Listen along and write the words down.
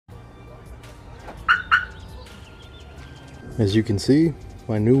As you can see,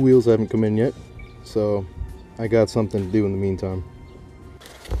 my new wheels haven't come in yet, so I got something to do in the meantime.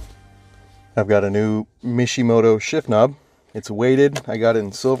 I've got a new Mishimoto shift knob. It's weighted. I got it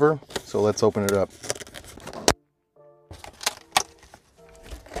in silver, so let's open it up.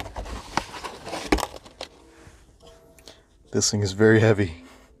 This thing is very heavy.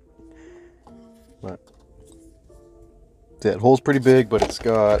 But that hole's pretty big, but it's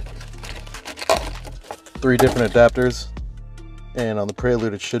got 3 different adapters. And on the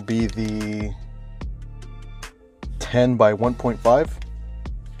Prelude, it should be the 10 by 1.5.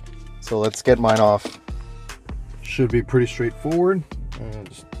 So let's get mine off. Should be pretty straightforward.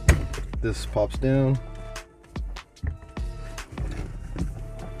 This pops down.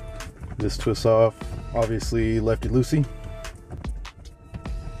 This twists off. Obviously lefty loosey.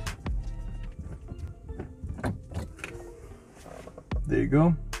 There you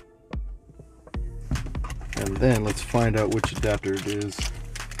go. And then let's find out which adapter it is.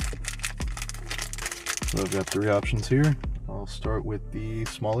 So I've got 3 options here. I'll start with the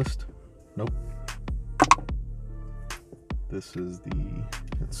smallest. Nope. This is the,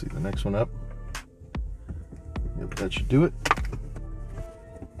 let's see, the next one up. Yep, that should do it.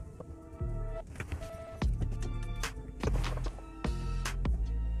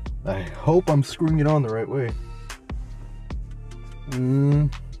 I hope I'm screwing it on the right way.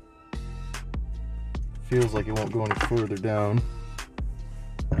 Feels like it won't go any further down.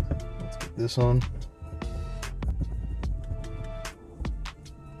 Let's get this on.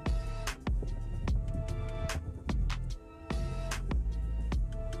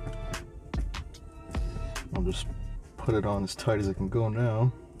 I'll just put it on as tight as it can go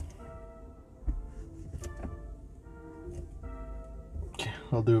now. Okay,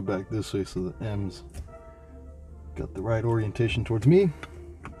 I'll do it back this way so the M's got the right orientation towards me.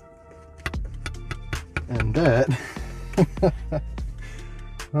 And that,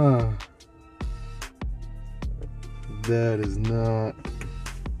 that is not,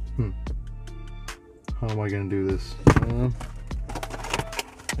 how am I going to do this?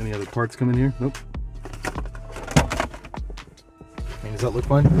 Any other parts come in here? Nope. I mean, does that look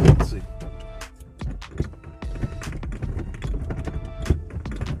fine? Let's see.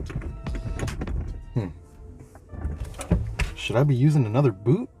 Should I be using another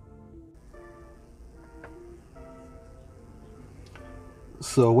boot?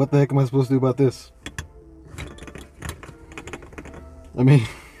 So what the heck am I supposed to do about this? I mean,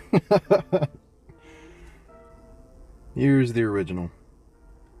 here's the original.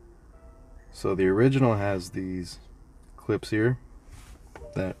 So the original has these clips here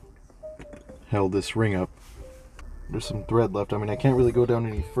that held this ring up. There's some thread left. I mean, I can't really go down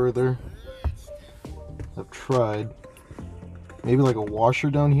any further. I've tried. Maybe like a washer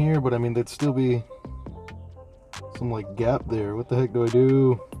down here, but I mean, there'd still be some like gap there. What the heck do I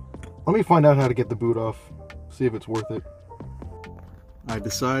do? Let me find out how to get the boot off, see if it's worth it. I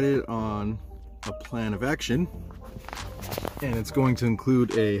decided on a plan of action, and it's going to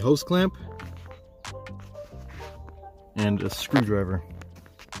include a hose clamp and a screwdriver.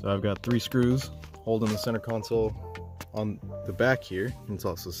 So I've got 3 screws holding the center console on the back here, and it's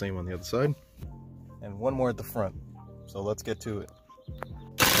also the same on the other side, and 1 more at the front. So let's get to it.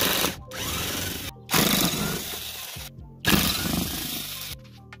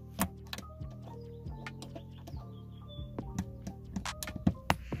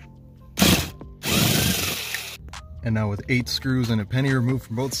 And now with 8 screws and a penny removed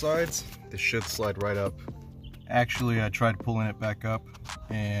from both sides, this should slide right up. Actually, I tried pulling it back up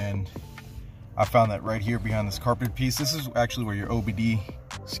and I found that right here behind this carpeted piece. This is actually where your OBD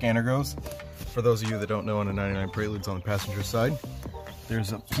scanner goes. For those of you that don't know, on a 99 Prelude's on the passenger side,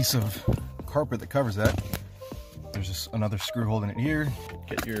 there's a piece of carpet that covers that. There's just another screw holding it here.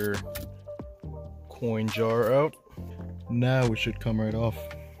 Get your coin jar out. Now we should come right off.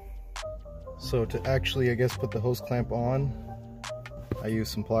 So to actually, I guess, put the hose clamp on, I use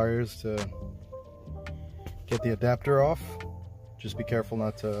some pliers to get the adapter off. Just be careful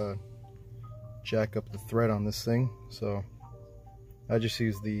not to jack up the thread on this thing. So I just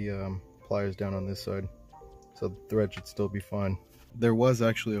use the pliers down on this side, so the thread should still be fine. There was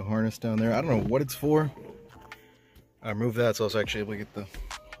actually a harness down there. I don't know what it's for. I removed that, so I was actually able to get the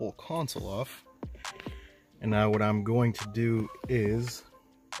whole console off. And now what I'm going to do is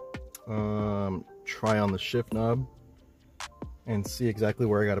try on the shift knob and see exactly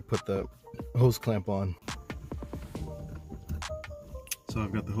where I got to put the hose clamp on. So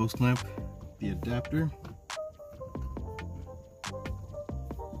I've got the hose clamp, the adapter.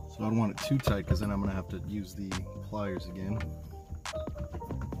 So I don't want it too tight because then I'm going to have to use the pliers again.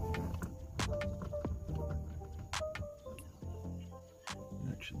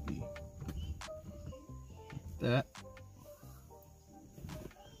 that.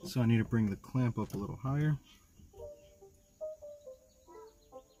 So I need to bring the clamp up a little higher.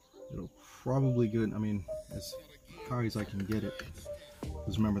 It'll probably good, I mean, as high as I can get it.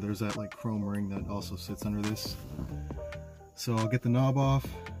 Because remember, there's that like chrome ring that also sits under this. So I'll get the knob off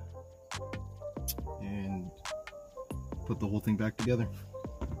and put the whole thing back together.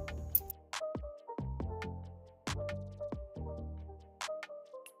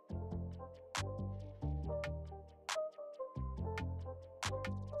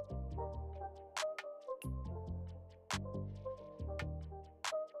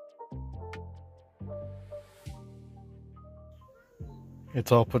 It's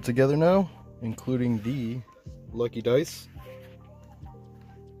all put together now, including the lucky dice.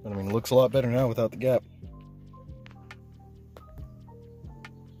 But I mean, it looks a lot better now without the gap.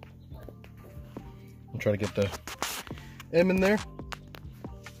 I'll try to get the M in there.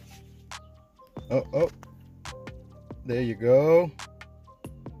 Oh, there you go.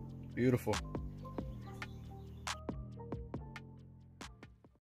 Beautiful.